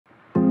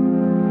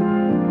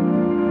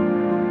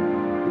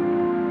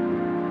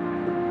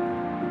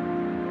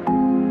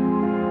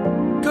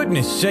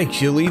goodness sakes,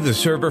 you leave the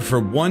server for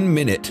 1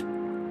 minute,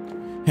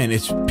 and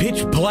it's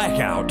pitch black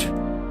out.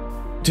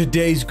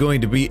 Today's going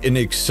to be an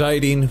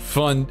exciting,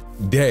 fun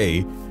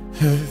day.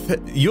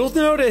 You'll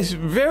notice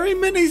very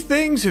many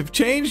things have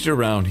changed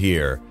around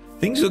here.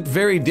 Things look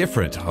very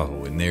different.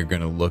 Oh, and they're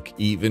gonna look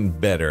even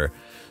better.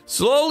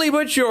 Slowly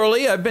but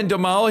surely, I've been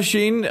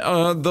demolishing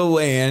the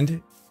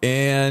land,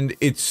 and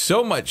it's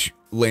so much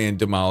land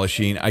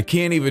demolishing, I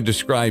can't even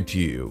describe to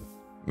you.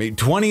 I mean,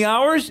 20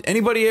 hours?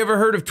 Anybody ever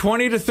heard of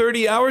 20 to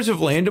 30 hours of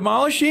land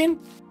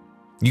demolishing?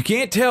 You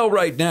can't tell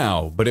right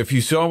now, but if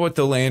you saw what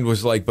the land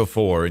was like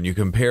before and you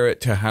compare it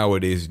to how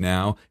it is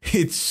now,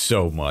 it's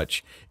so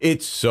much.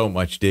 It's so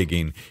much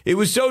digging. It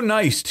was so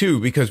nice, too,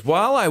 because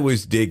while I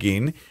was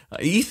digging,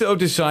 Etho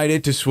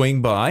decided to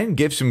swing by and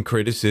give some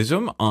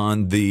criticism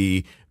on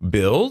the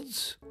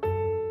builds.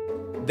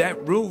 That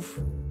roof,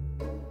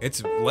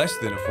 it's less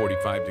than a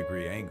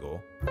 45-degree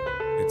angle.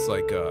 It's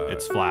like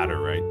it's flatter,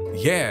 right?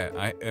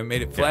 Yeah, I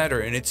made it flatter,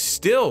 and it's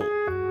still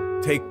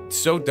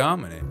so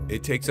dominant.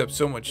 It takes up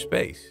so much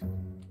space.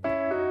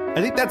 I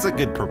think that's a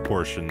good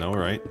proportion, though,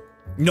 right?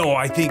 No,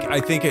 I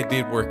think it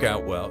did work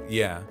out well.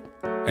 Yeah,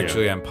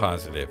 actually, I'm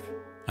positive.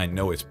 I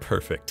know it's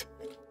perfect.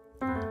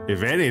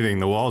 If anything,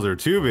 the walls are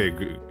too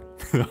big.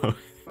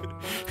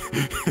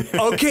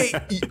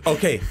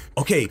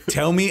 Okay.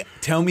 Tell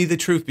me the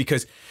truth,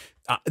 because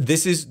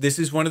this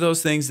is one of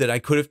those things that I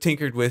could have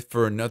tinkered with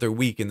for another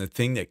week, and the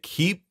thing that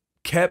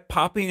kept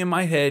popping in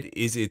my head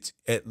is it's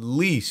at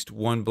least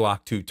 1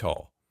 block too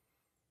tall.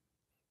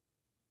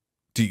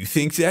 Do you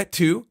think that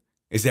too?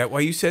 Is that why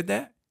you said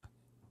that?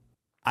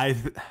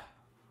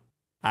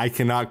 I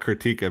cannot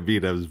critique a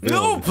B-Dub's build.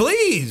 No,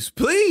 please.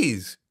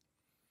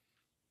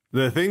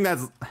 The thing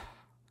that's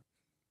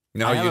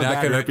no, I have you're a not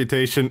bad gonna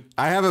reputation.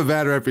 I have a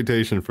bad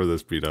reputation for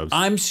this B-Dubs.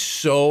 I'm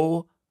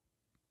so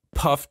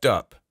puffed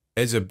up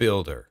as a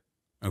builder,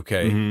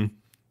 okay,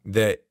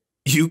 that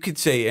you could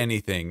say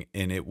anything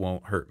and it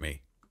won't hurt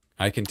me.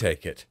 I can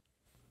take it.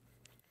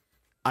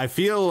 I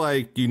feel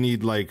like you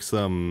need like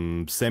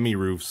some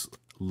semi-roofs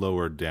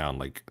lowered down,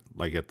 like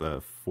at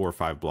the 4 or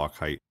 5 block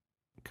height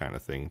kind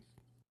of thing.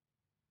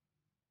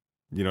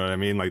 You know what I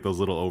mean? Like those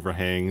little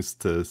overhangs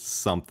to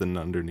something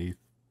underneath.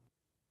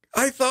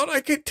 I thought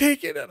I could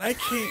take it, and I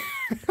can't.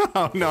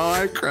 Oh no,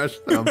 I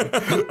crushed them.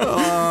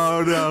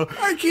 Oh no.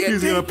 I can't.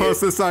 He's going to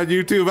post this on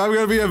YouTube. I'm going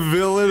to be a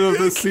villain of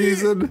the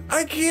season.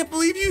 I can't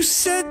believe you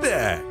said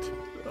that.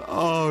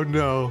 Oh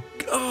no.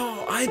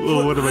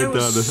 Oh, what have I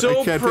done?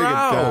 So I can't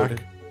proud. take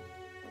it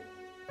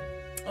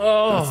back.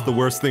 Oh. That's the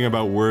worst thing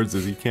about words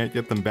is you can't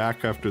get them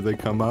back after they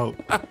come out.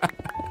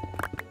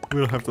 We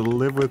don't have to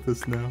live with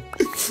this now.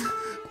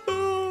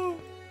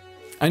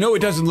 I know it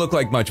doesn't look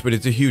like much, but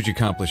it's a huge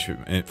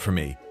accomplishment for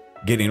me.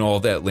 Getting all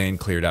that land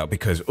cleared out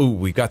because, ooh,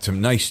 we got some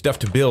nice stuff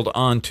to build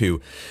onto.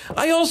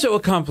 I also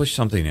accomplished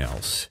something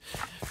else.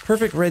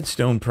 Perfect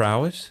redstone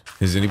prowess.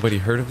 Has anybody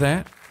heard of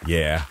that?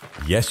 Yeah.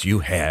 Yes, you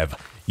have.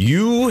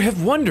 You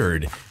have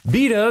wondered,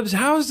 B-Dubs,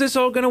 how's this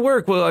all gonna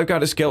work? Well, I've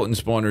got a skeleton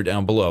spawner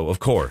down below, of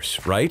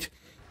course, right?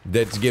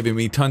 That's giving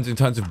me tons and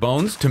tons of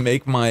bones to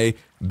make my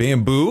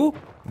bamboo.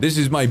 This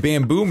is my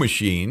bamboo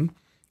machine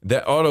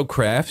that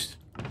auto-crafts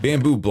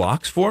bamboo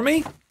blocks for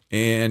me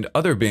and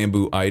other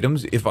bamboo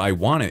items if I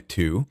want it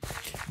to.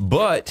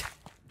 But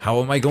how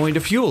am I going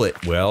to fuel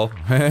it? Well,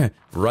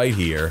 right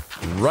here.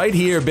 Right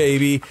here,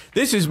 baby.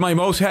 This is my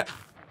most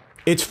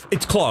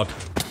It's clogged.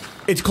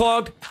 It's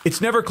clogged.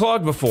 It's never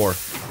clogged before.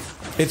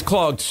 It's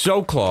clogged.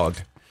 So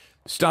clogged.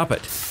 Stop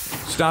it.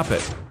 Stop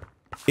it.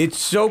 It's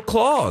so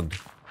clogged.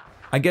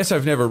 I guess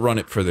I've never run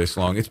it for this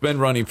long. It's been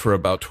running for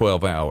about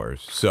 12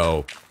 hours.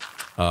 So,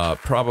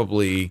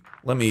 probably,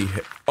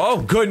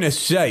 oh, goodness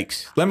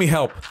sakes. Let me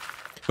help.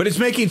 But it's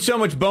making so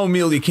much bone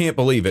meal you can't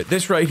believe it.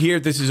 This right here,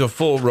 this is a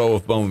full row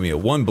of bone meal.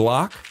 One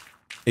block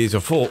is a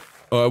full,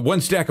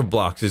 one stack of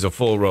blocks is a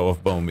full row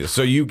of bone meal.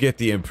 So you get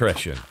the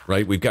impression,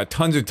 right? We've got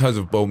tons and tons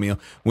of bone meal.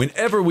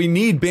 Whenever we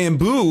need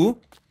bamboo,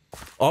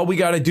 all we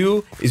gotta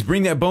do is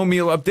bring that bone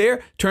meal up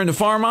there, turn the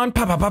farm on,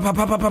 pop, pop, pop, pop,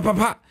 pop, pop, pop,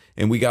 pop,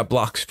 and we got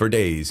blocks for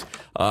days.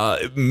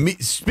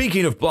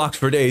 Speaking of blocks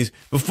for days,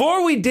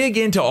 before we dig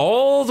into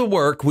all the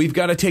work, we've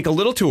got to take a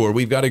little tour.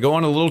 We've got to go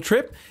on a little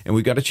trip, and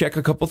we've got to check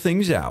a couple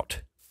things out.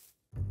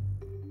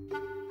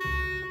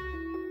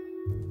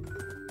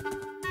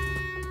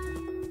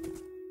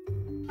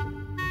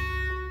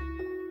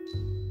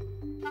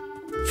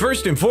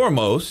 First and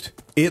foremost,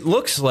 it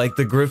looks like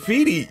the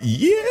graffiti.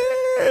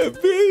 Yeah,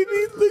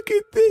 baby, look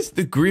at this.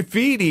 The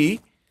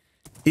graffiti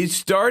is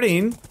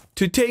starting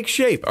to take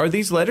shape. Are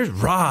these letters?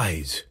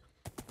 Rise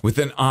with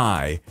an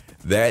I.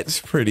 That's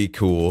pretty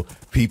cool.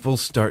 People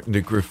starting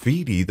to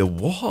graffiti the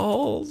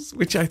walls,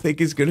 which I think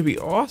is going to be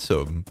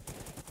awesome.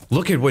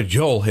 Look at what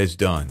Joel has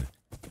done.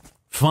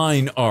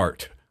 Fine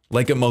art,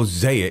 like a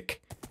mosaic,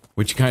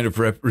 which kind of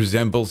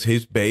resembles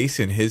his base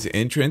and his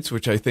entrance,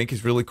 which I think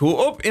is really cool.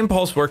 Oh,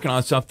 Impulse working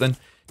on something.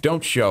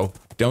 Don't show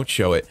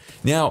it.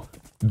 Now,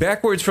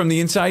 backwards from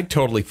the inside,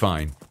 totally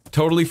fine.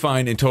 Totally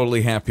fine and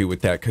totally happy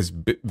with that, because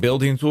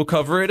buildings will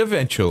cover it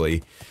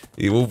eventually.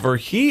 Over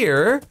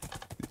here,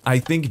 I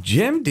think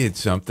Jim did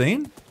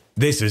something.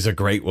 This is a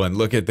great one.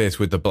 Look at this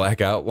with the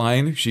black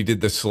outline. She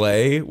did the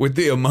sleigh with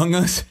the Among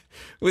Us,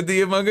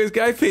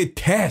 guy.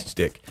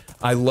 Fantastic.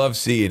 I love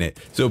seeing it.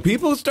 So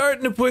people are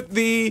starting to put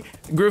the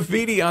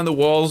graffiti on the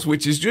walls,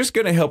 which is just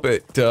going to help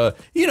it,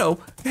 you know,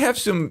 have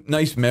some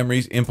nice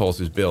memories. Impulse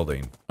is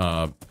building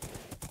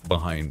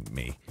behind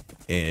me,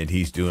 and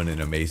he's doing an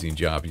amazing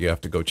job. You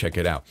have to go check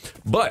it out.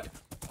 But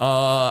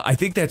I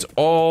think that's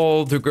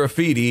all the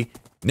graffiti.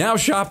 Now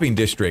shopping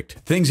district.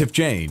 Things have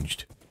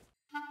changed.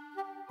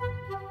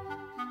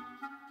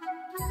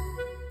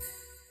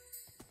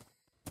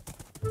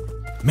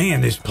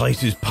 Man, this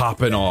place is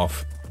popping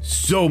off.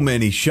 So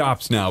many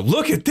shops now.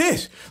 Look at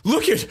this.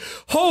 Look at,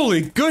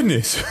 holy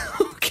goodness.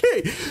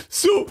 Okay,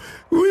 so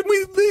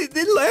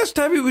the last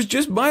time it was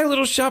just my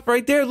little shop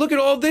right there. Look at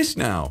all this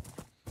now.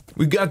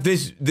 We've got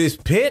this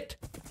pit.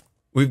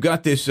 We've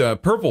got this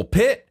purple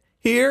pit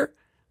here.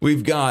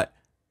 We've got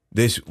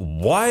this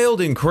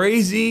wild and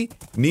crazy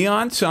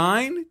neon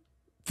sign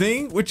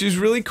thing, which is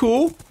really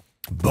cool.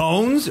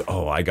 Bones.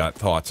 Oh, I got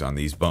thoughts on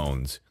these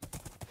bones.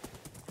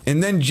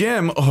 And then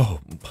Jem, oh,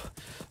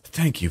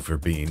 thank you for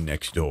being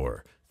next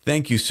door.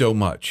 Thank you so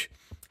much.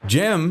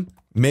 Jem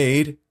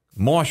made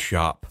Moss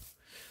Shop.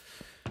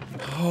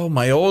 Oh,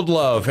 my old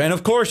love. And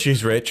of course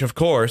she's rich, of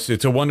course.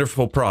 It's a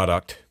wonderful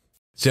product.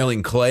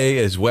 Selling clay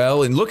as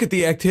well. And look at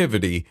the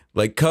activity.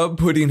 Like Cub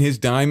putting his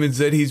diamonds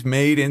that he's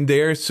made in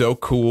there. So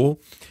cool.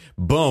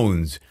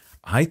 Bones.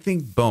 I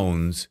think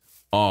bones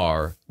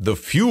are the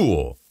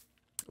fuel.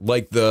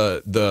 Like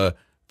the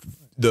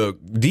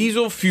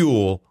diesel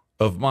fuel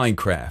of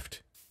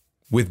Minecraft.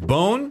 With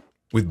bone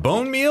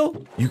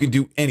meal, you can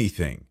do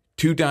anything.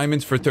 2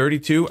 diamonds for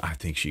 32, I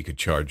think she could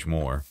charge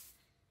more.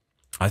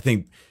 I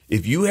think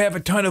if you have a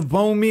ton of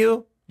bone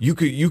meal, you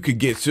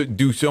could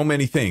do so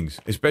many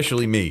things,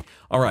 especially me.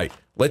 All right,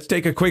 let's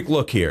take a quick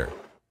look here.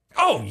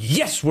 Oh,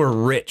 yes, we're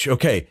rich.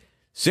 Okay,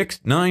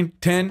 6, 9,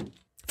 10,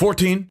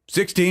 14,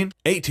 16,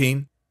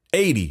 18,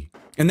 80.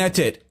 And that's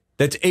it.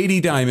 That's 80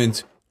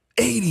 diamonds.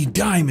 80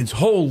 diamonds,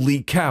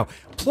 holy cow.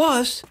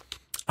 Plus,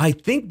 I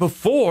think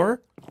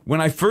before, when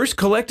I first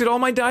collected all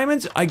my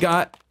diamonds, I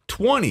got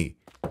 20.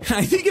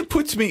 I think it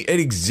puts me at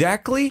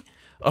exactly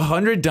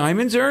 100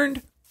 diamonds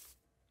earned.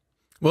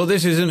 Well,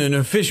 this isn't an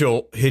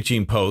official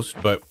hitching post,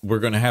 but we're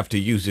going to have to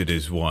use it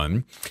as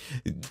one.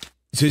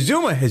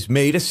 Suzuma has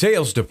made a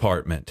sales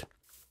department,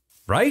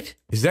 right?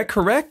 Is that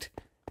correct?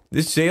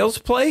 This sales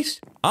place?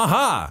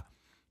 Aha!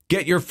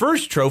 Get your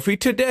first trophy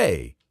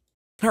today.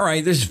 All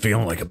right, this is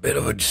feeling like a bit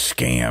of a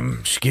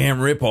scam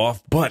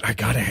ripoff, but I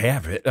gotta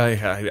have it.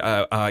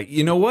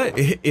 You know what?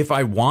 If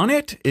I want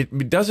it,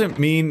 it doesn't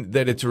mean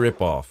that it's a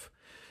ripoff.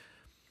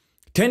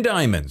 10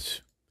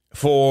 diamonds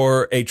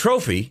for a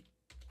trophy,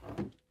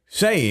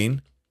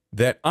 saying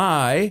that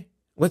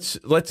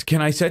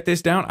can I set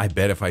this down? I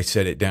bet if I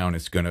set it down,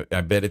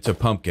 I bet it's a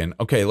pumpkin.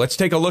 Okay, let's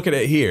take a look at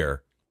it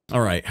here. All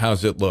right,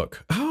 how's it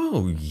look?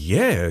 Oh,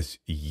 yes.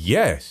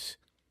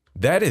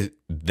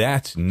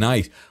 That's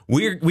nice.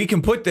 We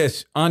can put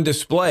this on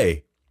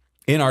display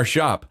in our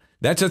shop.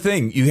 That's a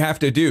thing you have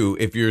to do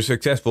if you're a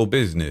successful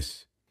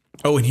business.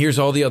 Oh, and here's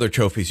all the other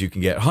trophies you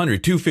can get.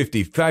 100,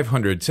 250,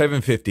 500,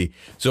 750.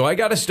 So I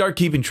got to start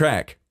keeping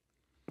track.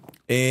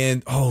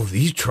 And, oh,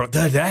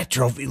 that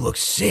trophy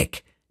looks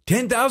sick.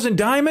 10,000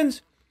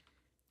 diamonds?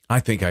 I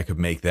think I could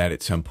make that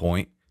at some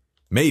point.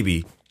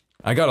 Maybe.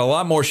 I got a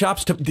lot more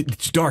shops to...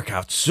 It's dark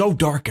out. So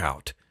dark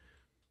out.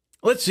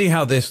 Let's see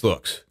how this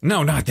looks.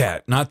 No, not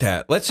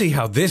that. Let's see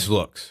how this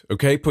looks.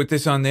 Okay, put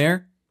this on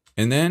there.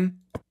 And then...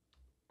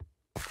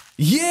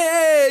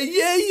 Yeah.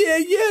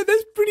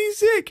 That's pretty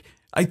sick.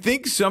 I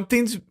think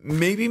something's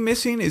maybe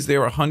missing. Is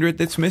there 100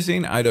 that's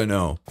missing? I don't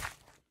know.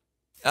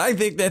 I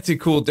think that's a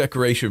cool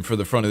decoration for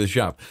the front of the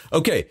shop.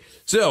 Okay,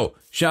 so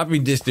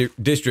shopping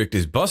district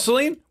is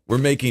bustling. We're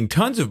making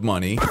tons of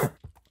money.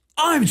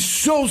 I'm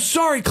so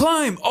sorry,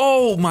 Climb.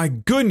 Oh, my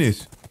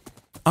goodness.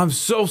 I'm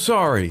so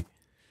sorry.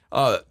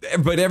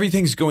 But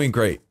everything's going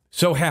great.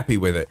 So happy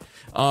with it.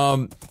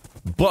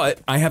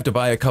 But I have to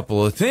buy a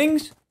couple of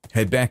things,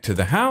 head back to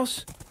the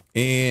house,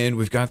 and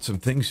we've got some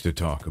things to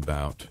talk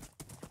about.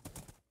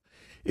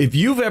 If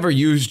you've ever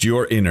used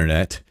your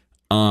internet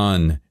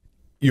on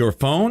your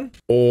phone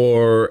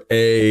or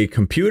a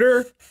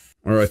computer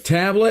or a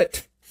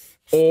tablet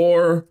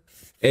or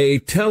a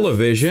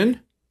television,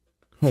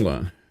 hold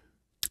on,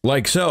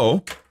 like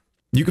so,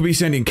 you could be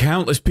sending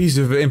countless pieces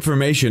of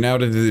information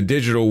out into the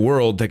digital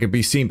world that could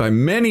be seen by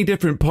many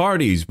different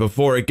parties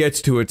before it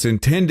gets to its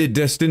intended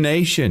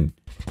destination.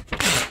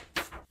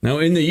 Now,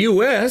 in the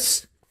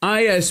US,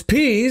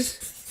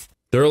 ISPs,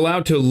 they're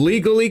allowed to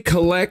legally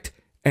collect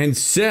and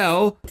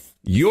sell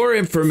your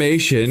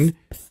information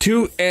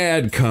to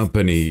ad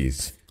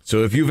companies.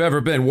 So if you've ever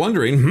been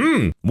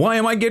wondering, why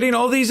am I getting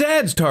all these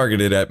ads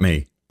targeted at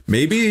me?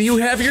 Maybe you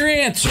have your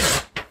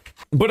answer.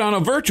 But on a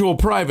virtual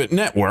private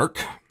network,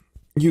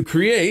 you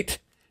create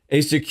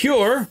a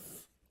secure,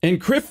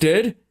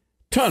 encrypted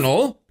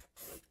tunnel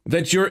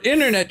that your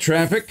internet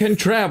traffic can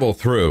travel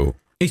through.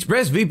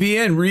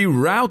 ExpressVPN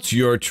reroutes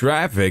your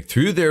traffic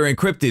through their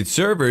encrypted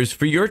servers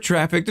for your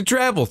traffic to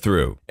travel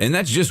through. And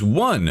that's just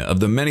one of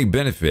the many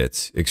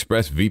benefits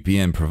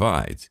ExpressVPN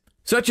provides,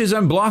 such as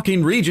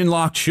unblocking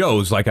region-locked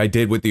shows like I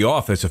did with The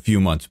Office a few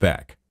months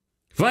back.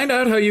 Find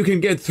out how you can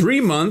get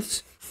 3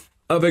 months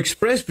of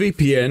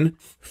ExpressVPN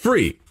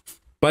free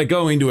by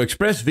going to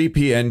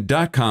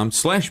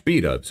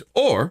expressvpn.com/bdubs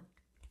or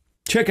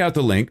check out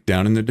the link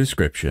down in the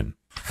description.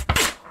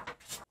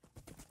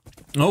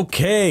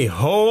 Okay,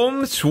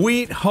 home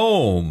sweet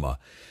home.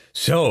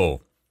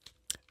 So,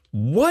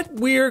 what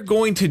we're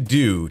going to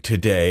do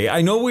today,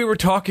 I know we were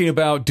talking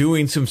about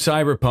doing some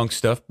cyberpunk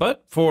stuff,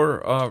 but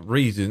for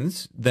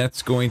reasons,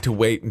 that's going to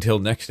wait until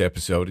next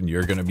episode, and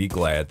you're going to be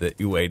glad that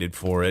you waited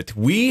for it.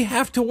 We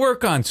have to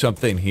work on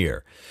something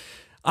here.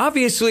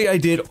 Obviously, I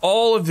did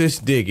all of this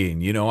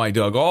digging. You know, I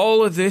dug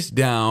all of this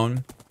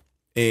down,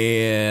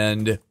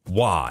 and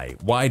why?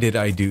 Why did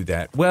I do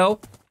that? Well,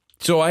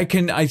 so I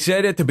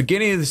said at the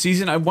beginning of the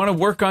season, I want to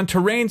work on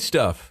terrain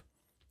stuff.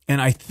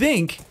 And I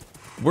think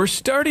we're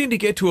starting to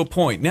get to a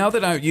point, now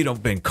that I've,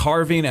 been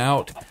carving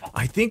out,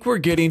 I think we're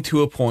getting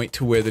to a point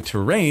to where the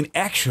terrain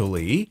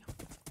actually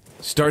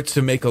starts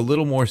to make a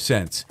little more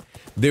sense.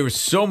 There was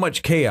so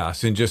much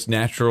chaos in just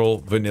natural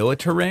vanilla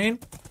terrain.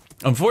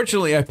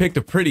 Unfortunately, I picked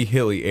a pretty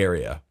hilly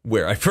area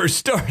where I first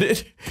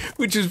started,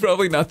 which is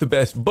probably not the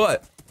best,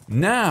 but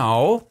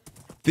now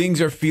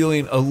things are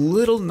feeling a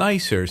little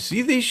nicer.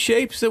 See these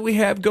shapes that we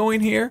have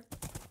going here?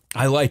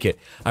 I like it.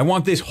 I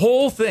want this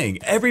whole thing,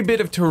 every bit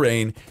of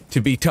terrain,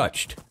 to be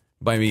touched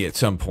by me at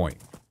some point.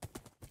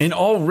 And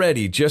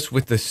already, just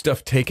with the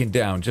stuff taken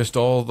down, just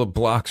all the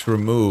blocks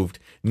removed,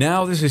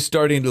 now this is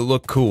starting to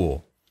look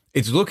cool.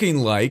 It's looking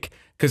like,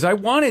 because I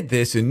wanted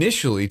this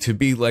initially to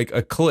be like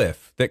a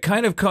cliff that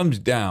kind of comes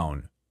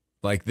down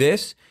like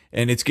this,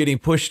 and it's getting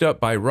pushed up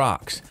by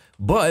rocks.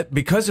 But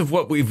because of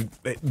what we've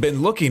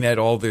been looking at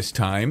all this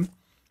time,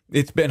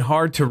 it's been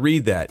hard to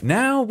read that.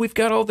 Now we've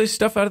got all this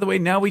stuff out of the way.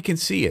 Now we can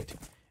see it.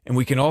 And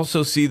we can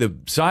also see the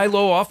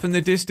silo off in the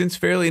distance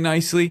fairly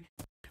nicely.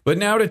 But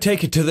now to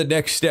take it to the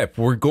next step,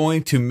 we're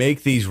going to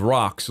make these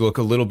rocks look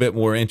a little bit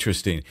more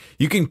interesting.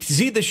 You can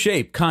see the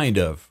shape, kind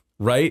of,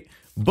 right?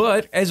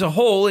 But as a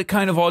whole, it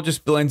kind of all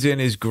just blends in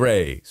as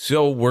gray.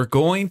 So we're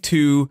going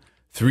to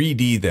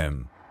 3D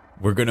them.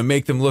 We're going to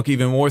make them look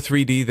even more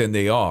 3D than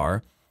they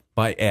are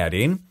by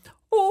adding,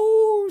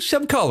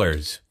 some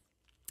colors.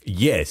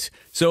 Yes.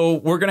 So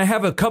we're going to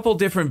have a couple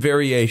different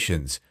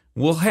variations.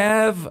 We'll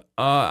have,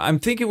 I'm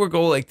thinking we'll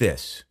go like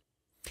this.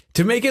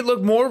 To make it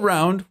look more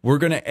round, we're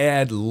going to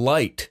add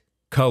light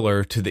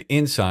color to the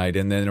inside,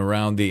 and then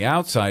around the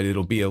outside,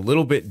 it'll be a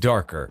little bit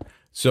darker.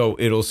 So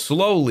it'll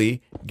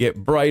slowly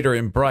get brighter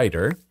and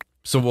brighter.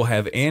 So we'll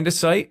have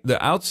andesite.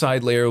 The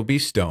outside layer will be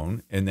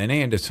stone, and then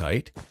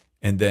andesite,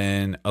 and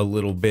then a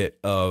little bit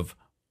of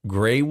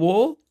gray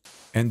wool,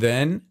 and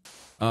then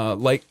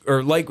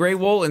light gray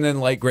wool, and then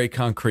light gray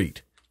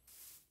concrete.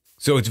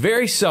 So it's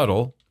very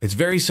subtle. It's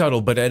very subtle,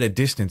 but at a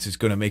distance, it's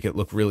going to make it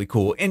look really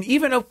cool. And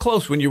even up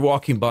close when you're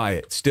walking by,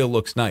 it still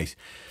looks nice.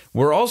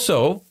 We're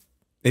also,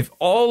 if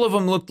all of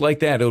them looked like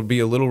that, it would be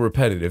a little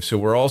repetitive. So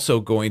we're also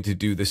going to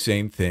do the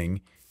same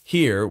thing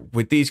here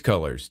with these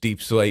colors,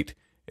 deep slate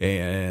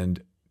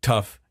and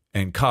tough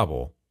and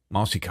cobble,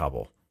 mossy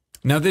cobble.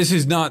 Now, this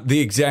is not the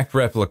exact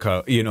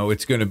replica.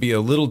 It's going to be a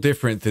little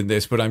different than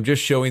this, but I'm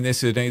just showing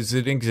this as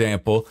an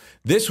example.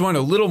 This one,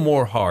 a little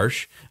more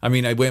harsh. I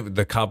mean, I went with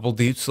the cobble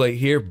deep slate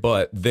here,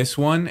 but this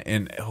one,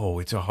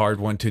 it's a hard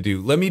one to do.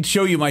 Let me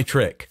show you my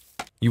trick.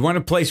 You want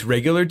to place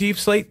regular deep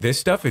slate? This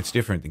stuff, it's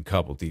different than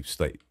cobble deep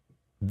slate.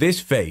 This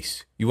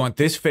face, you want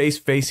this face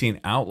facing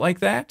out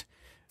like that?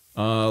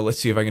 Let's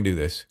see if I can do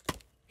this.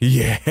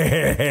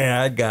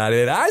 Yeah, I got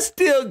it. I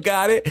still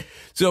got it.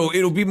 So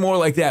it'll be more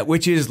like that,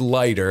 which is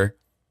lighter,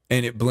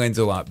 and it blends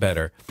a lot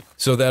better.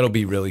 So that'll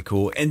be really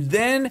cool. And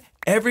then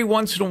every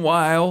once in a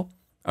while,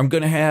 I'm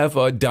going to have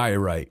a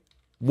diorite.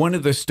 One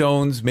of the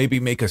stones,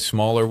 maybe make a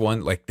smaller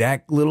one, like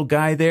that little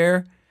guy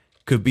there,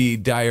 could be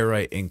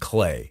diorite and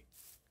clay,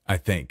 I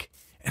think.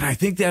 And I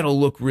think that'll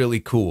look really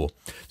cool.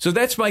 So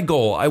that's my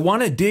goal. I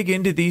want to dig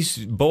into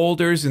these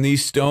boulders and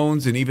these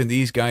stones and even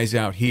these guys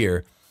out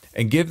here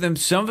and give them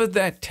some of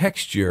that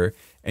texture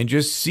and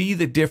just see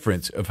the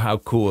difference of how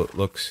cool it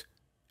looks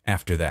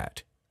after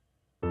that.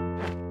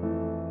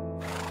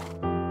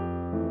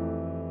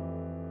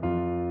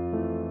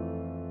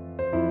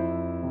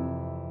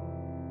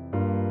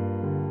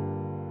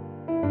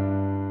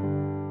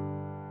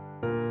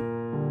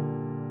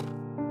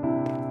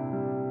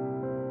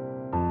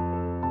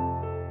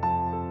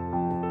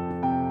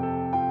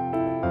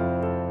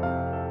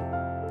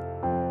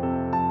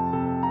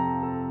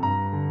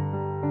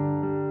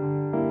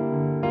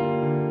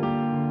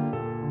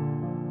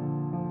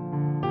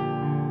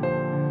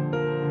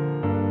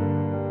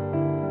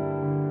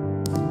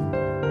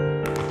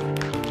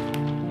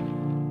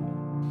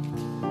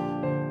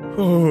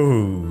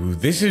 Oh,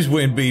 this is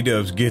when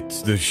B-Dubs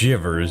gets the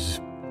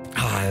shivers.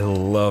 I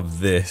love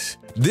this.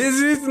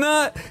 This is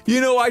not...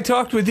 I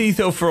talked with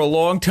Etho for a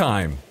long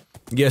time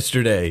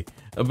yesterday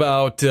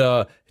about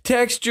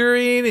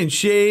texturing and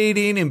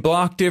shading and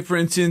block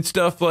difference and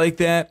stuff like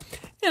that.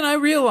 And I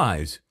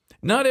realize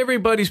not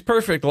everybody's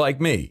perfect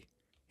like me.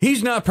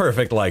 He's not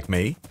perfect like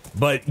me,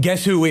 but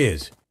guess who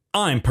is?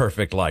 I'm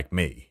perfect like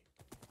me.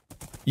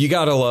 You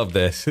gotta love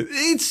this.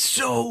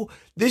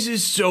 This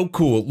is so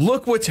cool.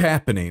 Look what's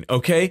happening,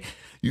 okay?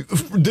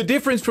 The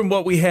difference from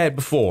what we had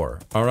before,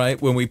 all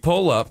right? When we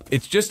pull up,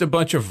 it's just a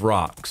bunch of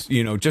rocks,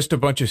 you know, just a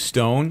bunch of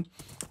stone.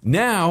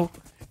 Now,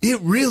 it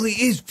really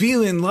is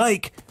feeling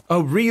like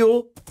a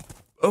real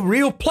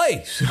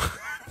place.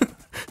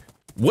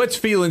 What's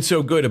feeling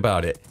so good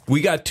about it?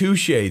 We got two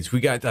shades. We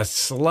got a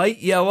slight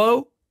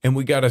yellow and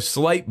we got a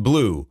slight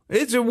blue.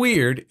 It's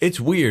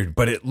weird,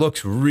 but it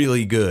looks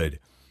really good.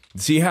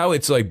 See how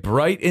it's like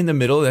bright in the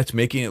middle? That's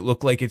making it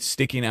look like it's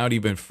sticking out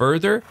even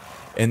further,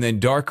 and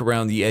then dark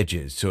around the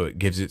edges, so it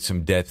gives it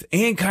some depth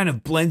and kind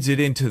of blends it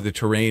into the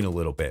terrain a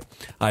little bit.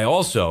 I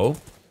also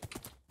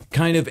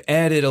kind of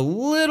added a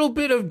little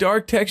bit of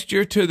dark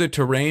texture to the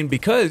terrain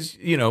because,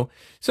 you know,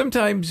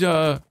 sometimes,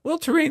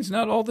 terrain's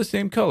not all the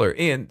same color.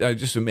 And I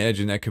just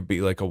imagine that could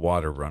be like a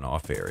water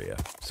runoff area,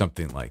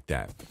 something like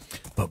that.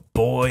 But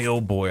boy,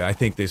 oh boy, I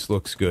think this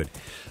looks good.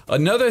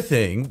 Another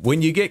thing,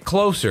 when you get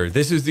closer,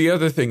 this is the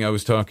other thing I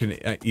was talking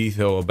to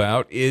Etho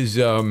about,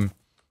 is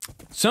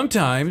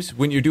sometimes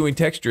when you're doing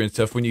texture and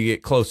stuff, when you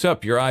get close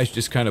up, your eyes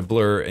just kind of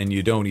blur and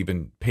you don't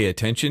even pay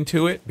attention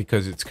to it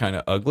because it's kind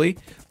of ugly.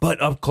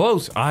 But up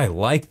close, I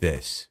like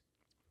this.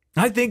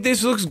 I think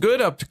this looks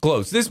good up to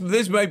close.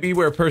 This might be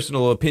where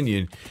personal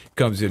opinion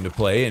comes into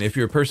play, and if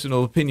your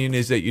personal opinion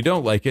is that you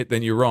don't like it,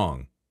 then you're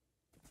wrong.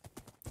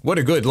 What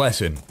a good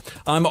lesson.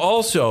 I'm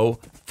also,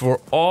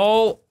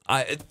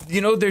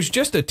 there's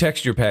just a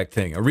texture pack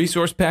thing, a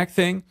resource pack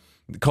thing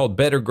called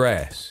Better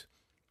Grass,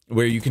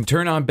 where you can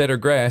turn on Better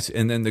Grass,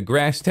 and then the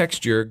grass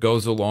texture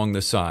goes along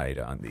the side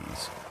on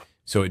these.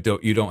 So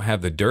you don't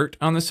have the dirt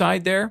on the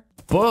side there,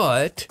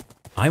 but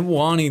I'm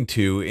wanting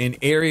to, in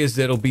areas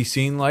that'll be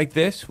seen like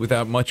this,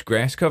 without much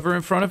grass cover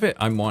in front of it,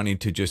 I'm wanting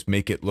to just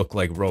make it look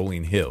like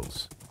rolling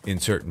hills in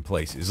certain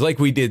places, like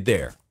we did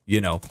there. You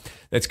know,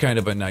 that's kind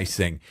of a nice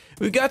thing.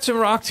 We've got some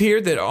rocks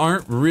here that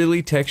aren't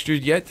really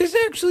textured yet. This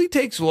actually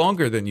takes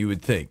longer than you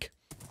would think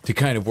to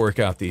kind of work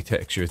out the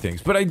texture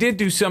things. But I did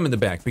do some in the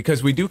back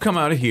because we do come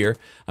out of here.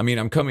 I mean,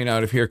 I'm coming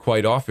out of here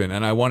quite often,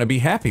 and I want to be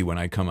happy when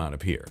I come out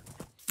of here.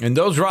 And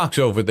those rocks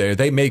over there,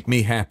 they make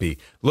me happy.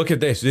 Look at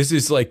this. This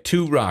is like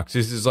two rocks.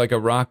 This is like a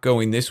rock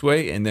going this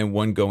way and then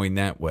one going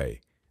that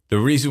way. The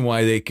reason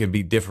why they can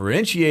be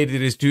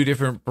differentiated as two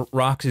different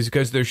rocks is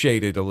because they're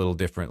shaded a little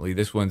differently.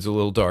 This one's a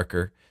little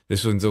darker.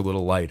 This one's a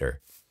little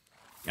lighter.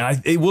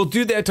 It will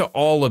do that to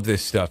all of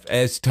this stuff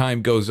as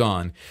time goes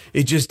on.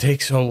 It just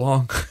takes so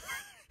long.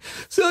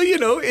 So, you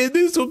know,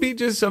 this will be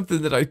just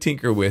something that I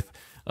tinker with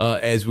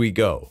as we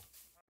go.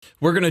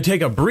 We're going to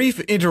take a brief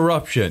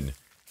interruption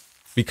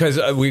because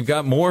we've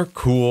got more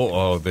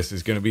cool, this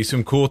is going to be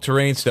some cool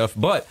terrain stuff,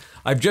 but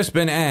I've just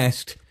been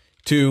asked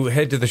to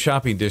head to the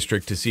shopping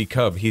district to see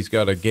Cub. He's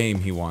got a game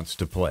he wants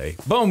to play.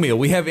 Bone meal,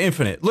 we have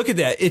infinite. Look at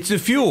that. It's the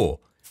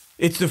fuel.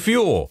 It's the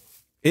fuel.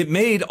 It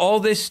made all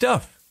this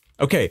stuff.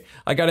 Okay,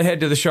 I gotta head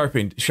to the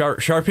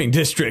sharpening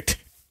district.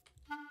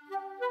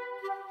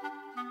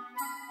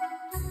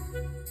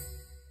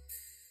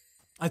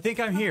 I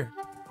think I'm here.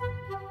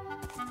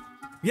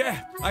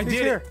 Yeah, I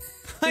did it.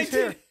 I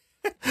did it.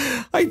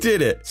 I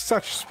did it.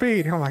 Such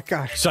speed. Oh my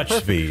gosh. Such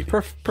speed.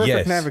 Perfect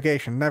yes.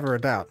 Navigation. Never a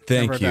doubt.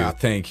 Thank you.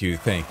 Thank you.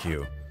 Thank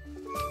you.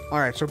 All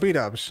right, so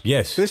B-dubs.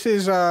 Yes. This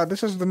is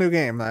the new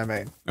game that I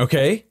made.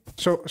 Okay.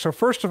 So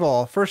first of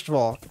all,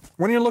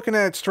 when you're looking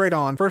at it straight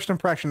on, first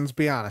impressions,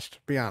 be honest.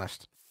 Be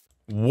honest.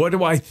 What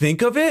do I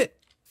think of it?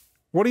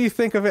 What do you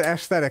think of it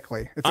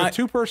aesthetically? It's a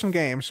two-person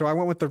game, so I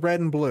went with the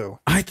red and blue.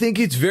 I think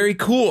it's very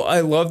cool.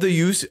 I love the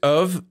use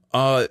of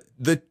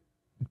the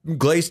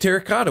glazed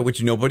terracotta,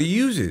 which nobody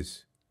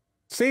uses.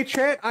 See,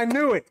 Chet? I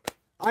knew it.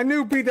 I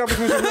knew B-dubs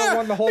was the real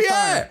one the whole time.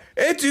 Yeah,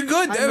 it's a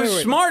good,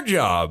 smart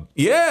job.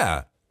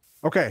 Yeah.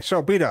 Okay,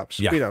 so B-dubs.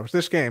 Yeah. B-dubs,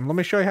 this game. Let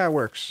me show you how it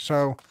works.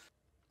 So,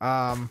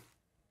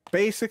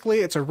 basically,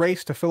 it's a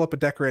race to fill up a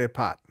decorated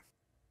pot.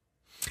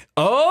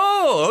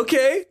 Oh,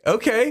 okay,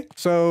 okay.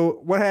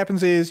 So, what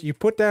happens is you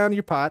put down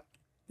your pot.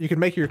 You can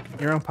make your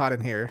own pot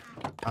in here.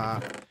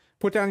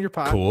 Put down your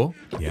pot. Cool,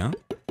 yeah.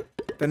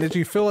 Then as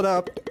you fill it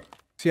up,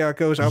 see how it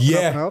goes up and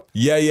up and up?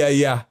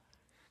 Yeah.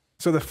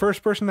 So the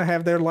first person to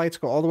have their lights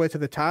go all the way to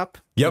the top,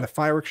 and the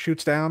fireworks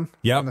shoots down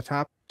on the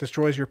top,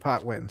 destroys your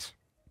pot, wins.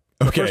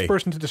 The first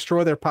person to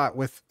destroy their pot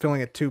with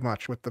filling it too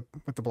much with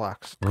the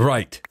blocks.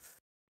 Right.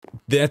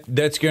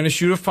 That's going to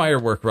shoot a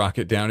firework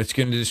rocket down. It's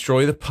going to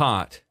destroy the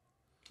pot.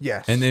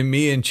 Yes. And then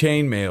me and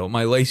chainmail,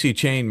 my lacy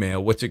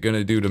chainmail, what's it going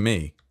to do to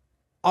me?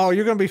 Oh,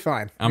 you're going to be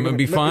fine. I'm going to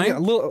be fine? A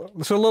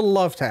little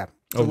love tap.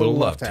 A little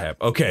love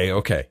tap. Okay.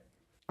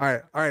 All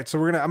right.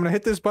 So I'm gonna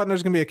hit this button.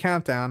 There's gonna be a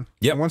countdown.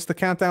 Yep. And once the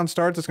countdown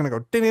starts, it's gonna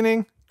go ding ding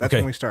ding. That's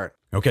when we start.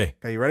 Okay.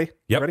 Okay. You ready?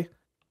 Yep. You ready?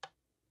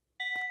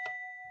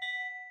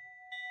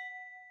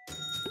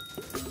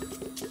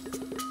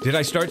 Did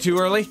I start too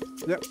early?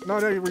 Yep. No.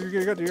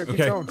 You're good. Keep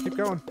going. Keep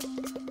going.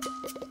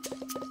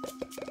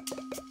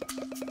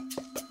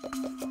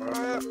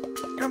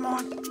 Come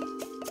on.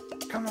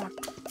 Come on.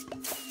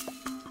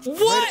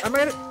 What? I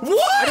made it.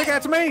 What? I think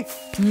that's me.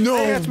 No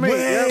that's me.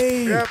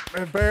 way. Yep.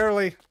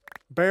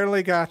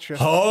 Barely got you.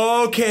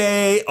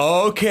 Okay.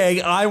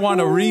 I want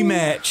a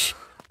rematch.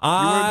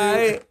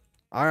 All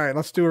right,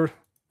 let's do a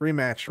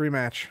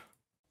rematch.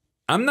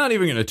 I'm not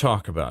even going to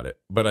talk about it,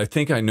 but I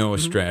think I know a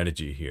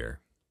strategy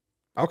here.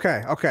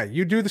 Okay.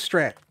 You do the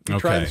strat.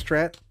 Try the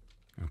strat.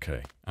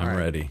 Okay, I'm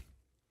ready.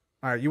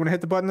 All right, you want to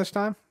hit the button this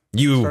time?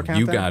 You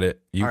got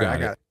it. You I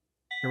got it.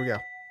 Here we go.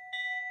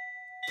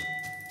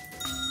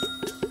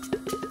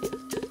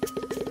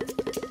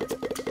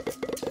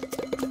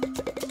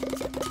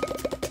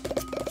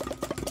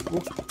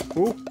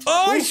 Ooh.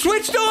 Oh, I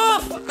switched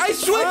off! I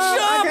switched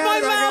off!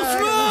 My mouse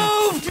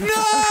moved!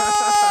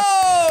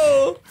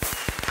 No!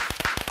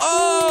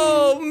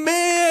 Oh,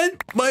 man!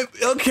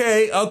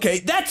 Okay.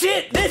 That's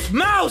it! This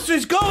mouse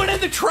is going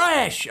in the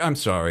trash! I'm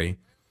sorry.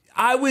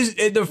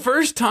 The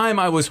first time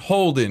I was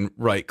holding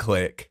right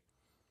click.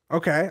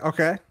 Okay.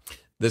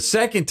 The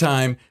second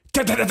time,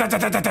 it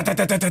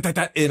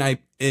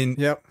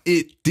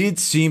did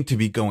seem to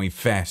be going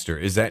faster.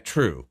 Is that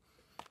true?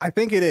 I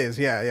think it is.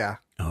 Yeah.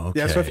 Okay.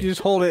 Yeah, so if you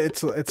just hold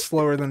it, it's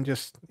slower than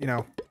just,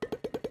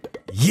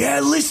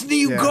 Yeah, listen to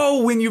you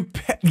go when you...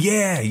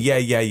 Yeah.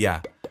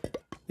 Yeah,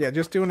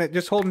 just doing it,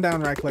 just holding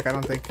down right click, I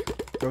don't think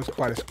it goes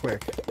quite as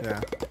quick.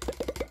 Yeah.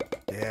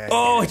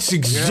 It's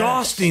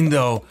exhausting,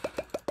 though.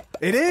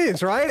 It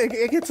is, right?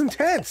 It gets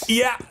intense.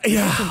 Yeah.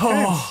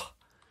 Oh.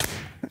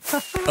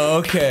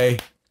 Okay.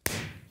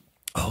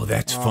 Oh,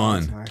 that's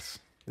fun. That's nice.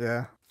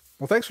 Yeah.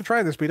 Well, thanks for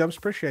trying this, B-Dubs.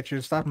 Appreciate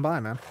you stopping by,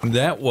 man.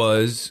 That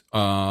was,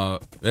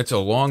 that's a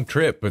long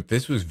trip, but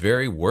this was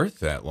very worth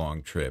that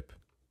long trip.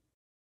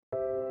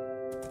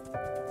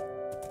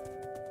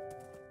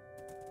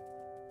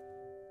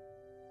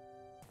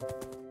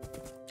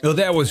 Oh,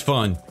 that was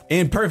fun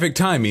and perfect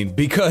timing,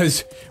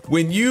 because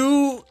when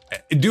you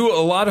do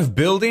a lot of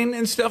building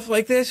and stuff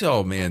like this,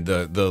 oh man,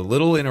 the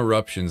little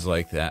interruptions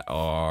like that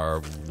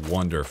are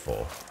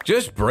wonderful.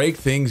 Just break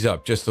things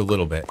up just a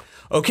little bit.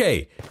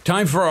 Okay,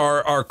 time for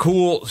our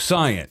cool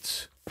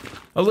science.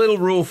 A little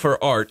rule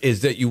for art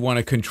is that you want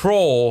to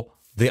control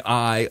the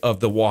eye of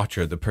the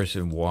watcher, the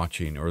person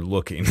watching or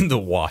looking, the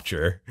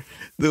watcher,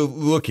 the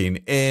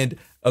looking. And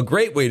a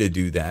great way to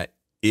do that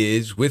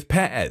is with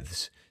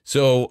paths.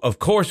 So, of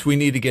course, we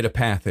need to get a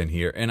path in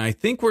here. And I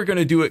think we're going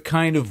to do it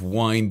kind of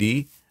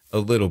windy a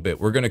little bit.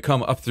 We're going to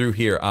come up through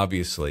here,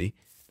 obviously.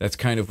 That's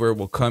kind of where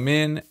we'll come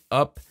in,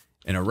 up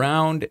and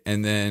around,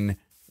 and then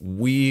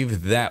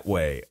weave that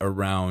way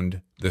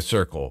around the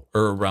circle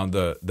or around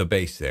the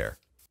base there.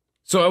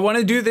 So I want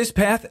to do this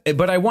path,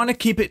 but I want to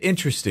keep it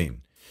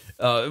interesting.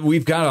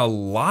 We've got a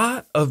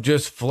lot of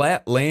just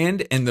flat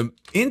land, and the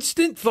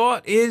instant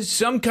thought is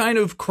some kind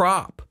of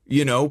crop,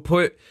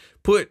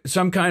 put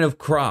some kind of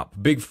crop,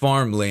 big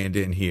farmland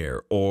in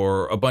here,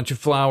 or a bunch of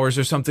flowers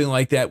or something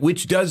like that,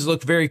 which does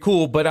look very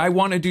cool, but I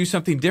want to do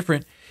something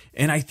different.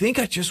 And I think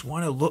I just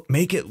want to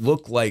make it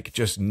look like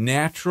just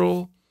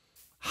natural,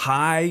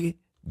 high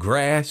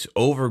grass,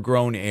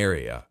 overgrown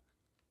area.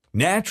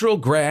 Natural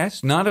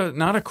grass, not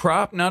a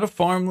crop, not a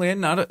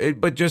farmland,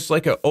 but just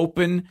like an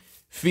open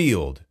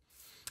field.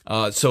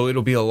 So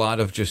it'll be a lot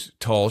of just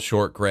tall,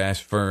 short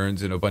grass,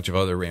 ferns, and a bunch of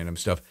other random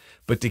stuff.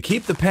 But to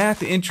keep the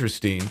path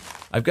interesting,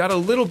 I've got a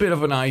little bit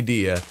of an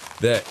idea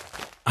that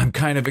I'm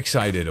kind of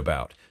excited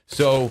about.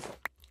 So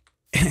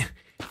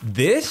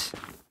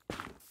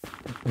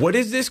what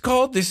is this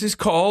called? This is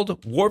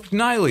called warped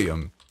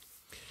nylium.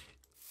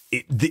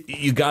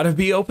 You got to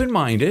be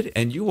open-minded,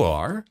 and you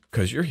are,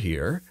 because you're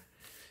here.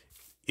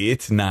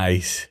 It's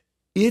nice.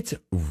 It's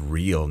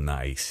real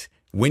nice.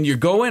 When you're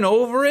going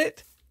over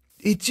it,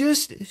 it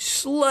just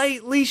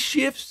slightly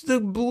shifts the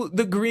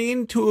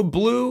green to a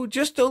blue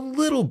just a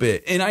little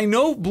bit. And I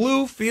know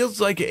blue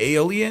feels like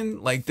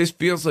alien, like this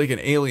feels like an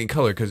alien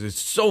color because it's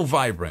so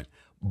vibrant.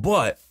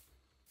 But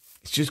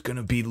it's just going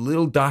to be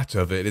little dots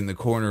of it in the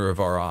corner of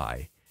our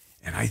eye.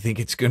 And I think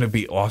it's going to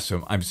be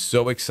awesome. I'm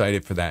so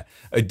excited for that.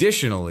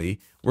 Additionally,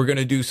 we're going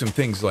to do some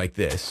things like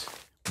this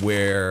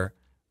where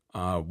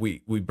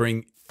we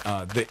bring,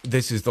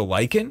 this is the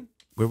lichen,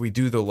 where we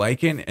do the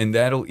lichen, and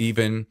that'll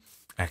even,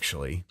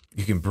 actually,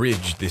 you can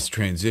bridge this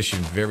transition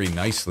very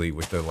nicely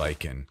with the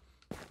lichen.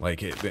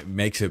 Like it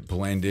makes it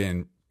blend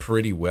in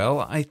pretty well.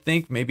 I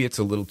think maybe it's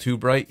a little too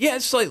bright. Yeah,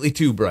 it's slightly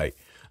too bright.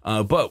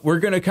 But we're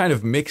going to kind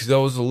of mix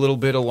those a little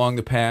bit along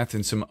the path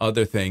and some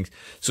other things.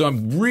 So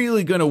I'm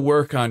really going to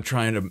work on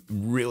trying to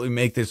really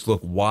make this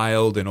look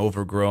wild and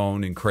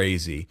overgrown and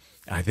crazy.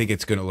 I think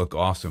it's going to look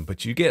awesome.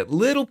 But you get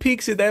little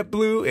peaks of that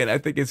blue, and I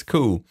think it's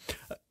cool.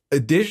 I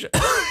did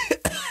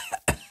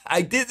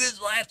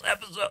this last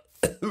episode.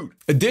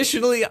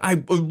 Additionally,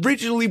 I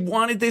originally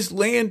wanted this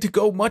land to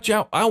go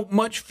out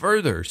much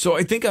further. So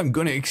I think I'm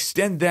going to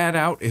extend that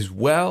out as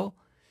well.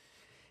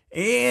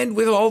 And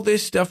with all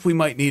this stuff, we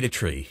might need a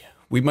tree.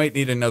 We might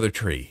need another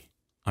tree.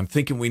 I'm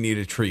thinking we need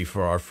a tree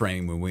for our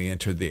frame when we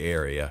enter the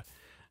area.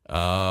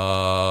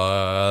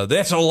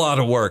 that's a lot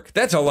of work.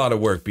 That's a lot of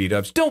work,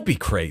 B-dubs. Don't be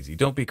crazy.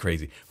 Don't be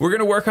crazy. We're going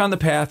to work on the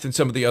path and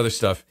some of the other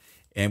stuff,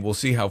 and we'll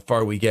see how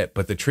far we get.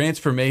 But the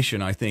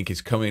transformation, I think,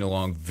 is coming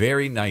along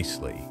very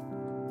nicely.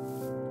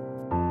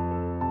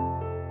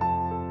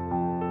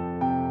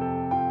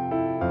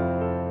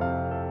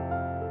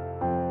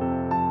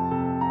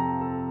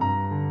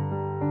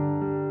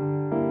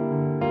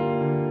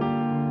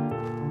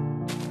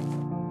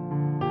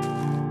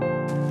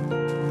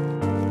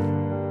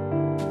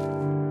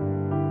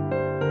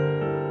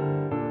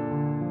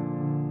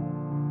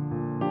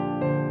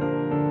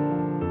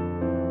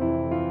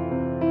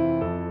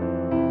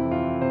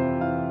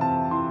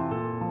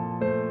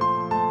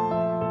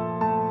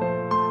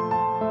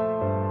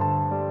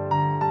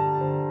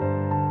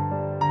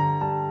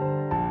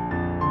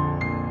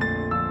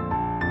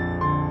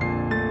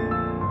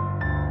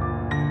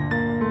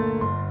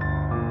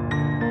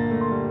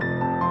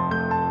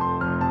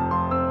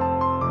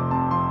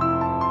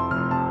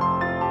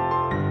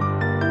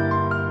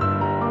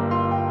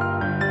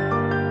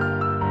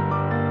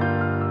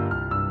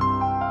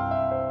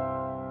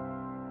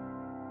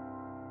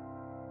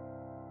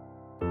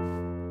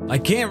 I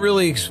can't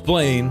really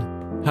explain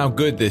how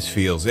good this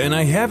feels, and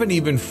I haven't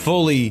even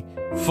fully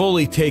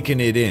taken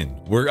it in.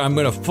 I'm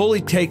going to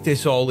fully take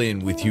this all in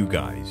with you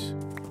guys.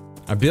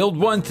 I build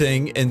one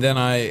thing, and then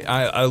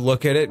I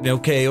look at it, and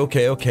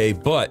okay,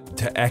 but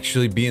to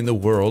actually be in the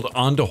world,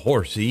 onto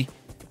Horsey,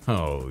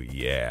 oh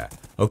yeah.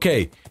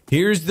 Okay,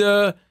 here's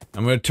I'm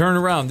going to turn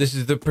around. This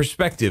is the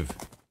perspective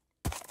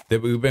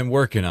that we've been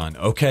working on.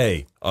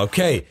 Okay,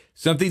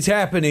 something's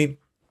happening.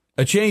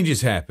 A change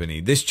is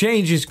happening. This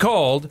change is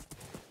called...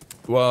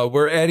 Well,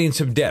 we're adding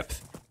some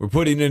depth. We're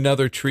putting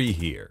another tree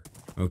here,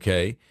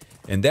 okay?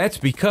 And that's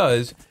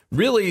because,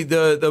 really,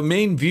 the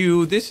main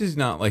view, this is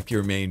not like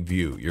your main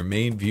view. Your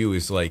main view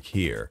is like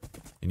here.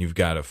 And you've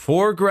got a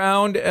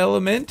foreground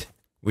element,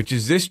 which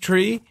is this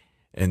tree,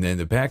 and then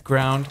the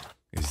background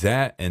is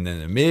that, and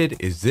then the mid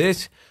is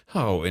this.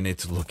 Oh, and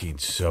it's looking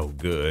so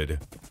good.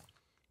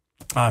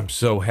 I'm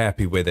so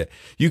happy with it.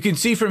 You can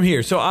see from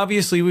here. So,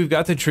 obviously, we've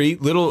got the tree,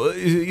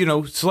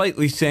 little,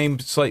 slightly same,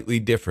 slightly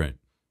different.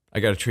 I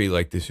got a tree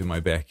like this in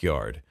my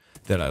backyard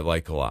that I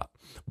like a lot.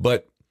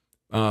 But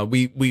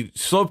we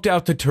sloped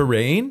out the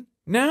terrain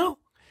now,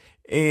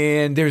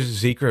 and there's a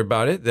secret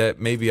about it that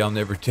maybe I'll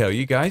never tell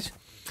you guys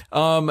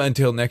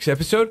until next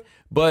episode.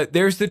 But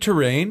there's the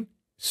terrain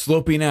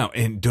sloping out,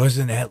 and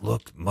doesn't that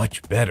look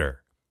much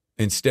better?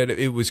 Instead of,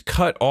 it was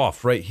cut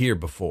off right here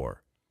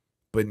before,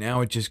 but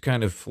now it just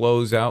kind of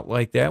flows out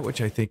like that,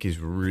 which I think is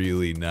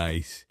really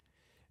nice.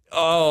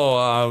 Oh,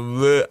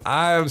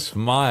 I'm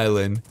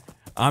smiling.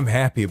 I'm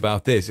happy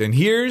about this. And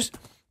here's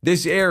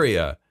this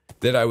area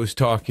that I was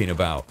talking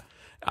about.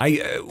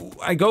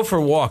 I go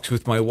for walks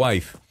with my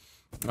wife,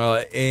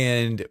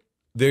 and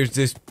there's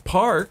this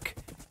park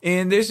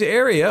and this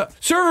area.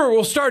 Server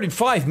will start in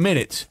 5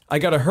 minutes. I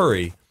gotta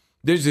hurry.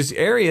 There's this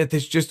area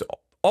that's just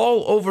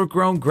all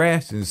overgrown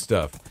grass and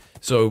stuff.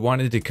 So I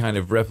wanted to kind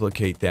of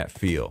replicate that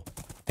feel.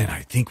 And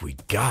I think we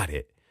got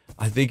it.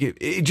 I think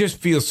it just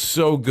feels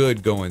so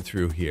good going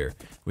through here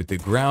with the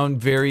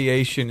ground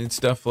variation and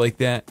stuff like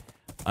that.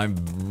 I'm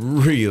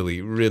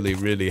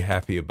really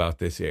happy about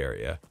this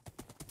area.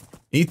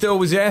 Etho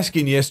was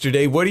asking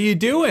yesterday, what are you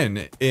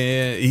doing?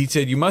 He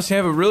said, you must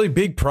have a really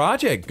big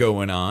project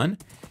going on.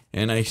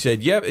 And I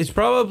said, yep, it's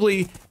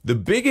probably the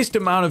biggest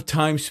amount of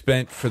time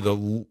spent for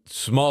the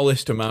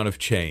smallest amount of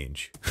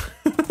change.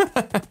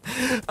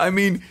 I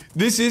mean,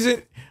 this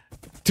isn't,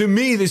 to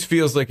me, this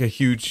feels like a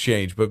huge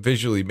change, but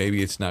visually,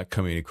 maybe it's not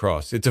coming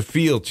across. It's a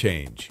feel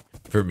change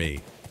for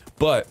me,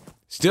 but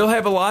still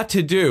have a lot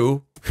to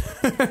do.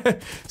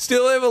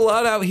 Still have a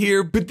lot out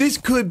here, but this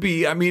could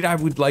be, I mean, I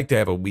would like to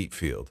have a wheat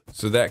field,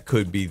 so that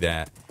could be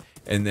that.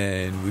 And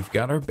then we've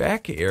got our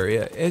back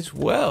area as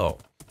well,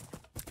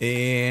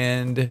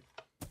 and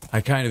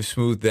I kind of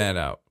smoothed that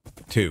out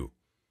too.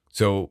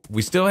 So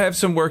we still have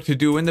some work to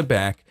do in the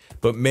back,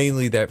 but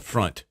mainly that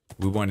front.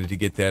 We wanted to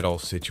get that all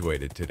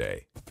situated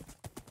today.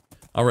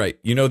 All right,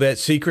 you know that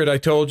secret I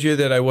told you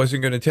that I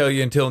wasn't going to tell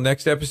you until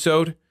next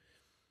episode?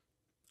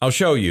 I'll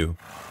show you.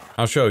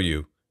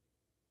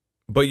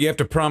 But you have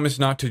to promise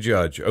not to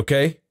judge,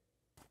 okay?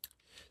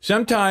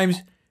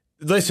 Sometimes,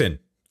 listen,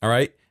 all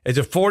right? As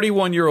a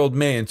 41-year-old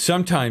man,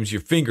 sometimes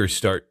your fingers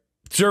start,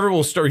 server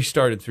will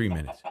restart in 3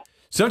 minutes.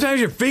 Sometimes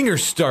your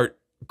fingers start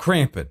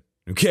cramping,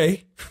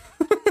 okay?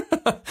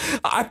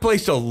 I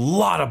placed a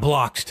lot of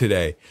blocks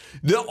today.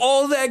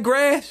 All that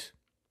grass,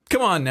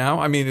 come on now.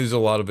 I mean, there's a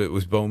lot of it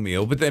was bone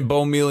meal, but then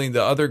bone mealing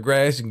the other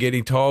grass and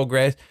getting tall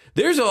grass.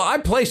 I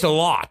placed a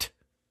lot,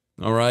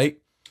 all right?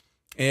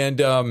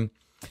 And,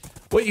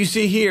 what you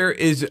see here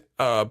is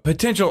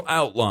potential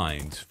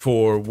outlines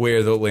for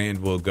where the land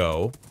will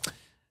go.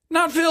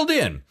 Not filled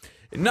in.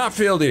 Not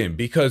filled in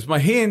because my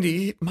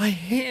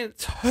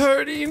hand's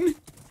hurting.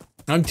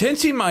 I'm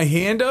tensing my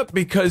hand up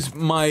because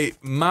my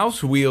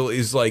mouse wheel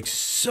is like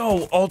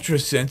so ultra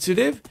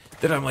sensitive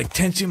that I'm like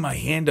tensing my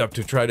hand up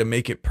to try to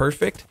make it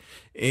perfect.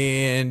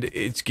 And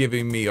it's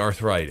giving me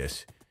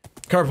arthritis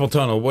Carpal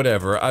tunnel,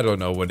 whatever. I don't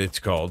know what it's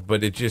called,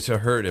 but it just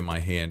hurt in my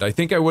hand. I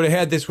think I would have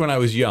had this when I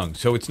was young,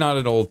 so it's not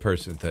an old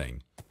person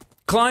thing.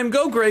 Climb,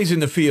 go graze in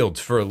the fields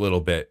for a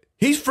little bit.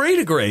 He's free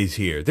to graze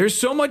here. There's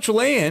so much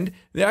land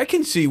that I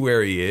can see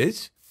where he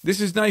is.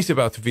 This is nice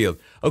about the field.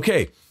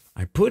 Okay,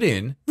 I put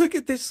in, look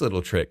at this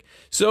little trick.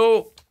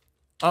 So,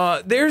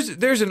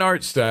 there's an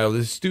art style,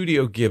 the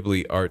Studio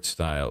Ghibli art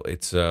style.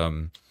 It's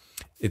hard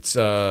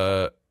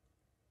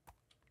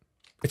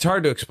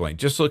to explain.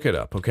 Just look it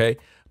up, okay?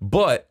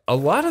 But a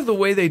lot of the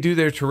way they do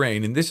their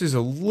terrain, and this is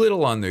a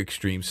little on the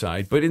extreme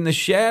side, but in the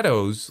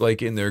shadows,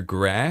 like in their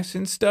grass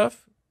and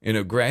stuff, in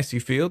a grassy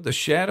field, the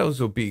shadows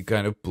will be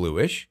kind of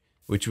bluish,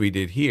 which we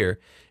did here.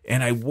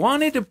 And I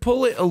wanted to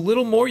pull it a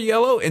little more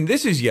yellow, and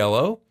this is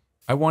yellow.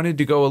 I wanted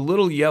to go a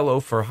little yellow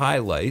for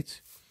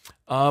highlights.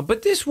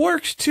 But this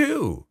works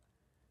too.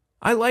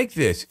 I like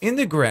this in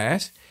the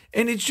grass,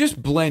 and it's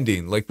just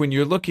blending. Like when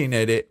you're looking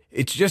at it,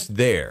 it's just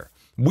there.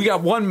 We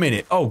got 1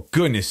 minute. Oh,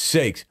 goodness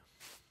sakes.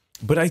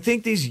 But I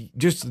think these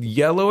just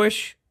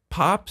yellowish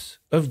pops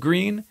of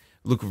green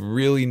look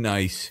really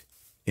nice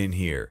in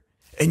here.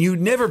 And you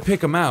never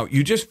pick them out.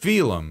 You just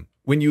feel them.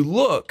 When you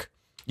look,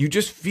 you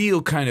just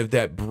feel kind of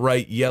that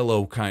bright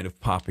yellow kind of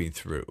popping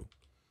through.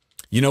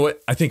 You know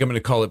what? I think I'm going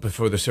to call it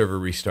before the server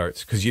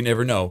restarts because you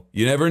never know.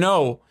 You never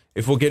know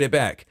if we'll get it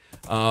back.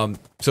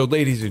 So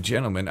ladies and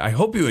gentlemen, I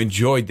hope you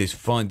enjoyed this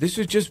fun. This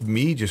is just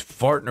me just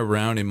farting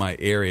around in my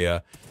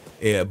area.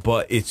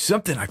 But it's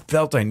something I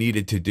felt I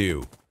needed to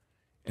do.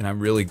 And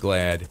I'm really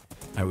glad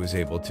I was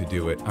able to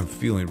do it. I'm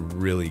feeling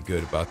really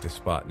good about this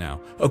spot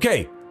now.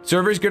 Okay,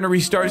 server's going to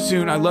restart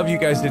soon. I love you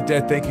guys to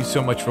death. Thank you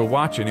so much for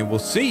watching, and we'll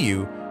see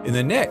you in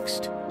the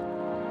next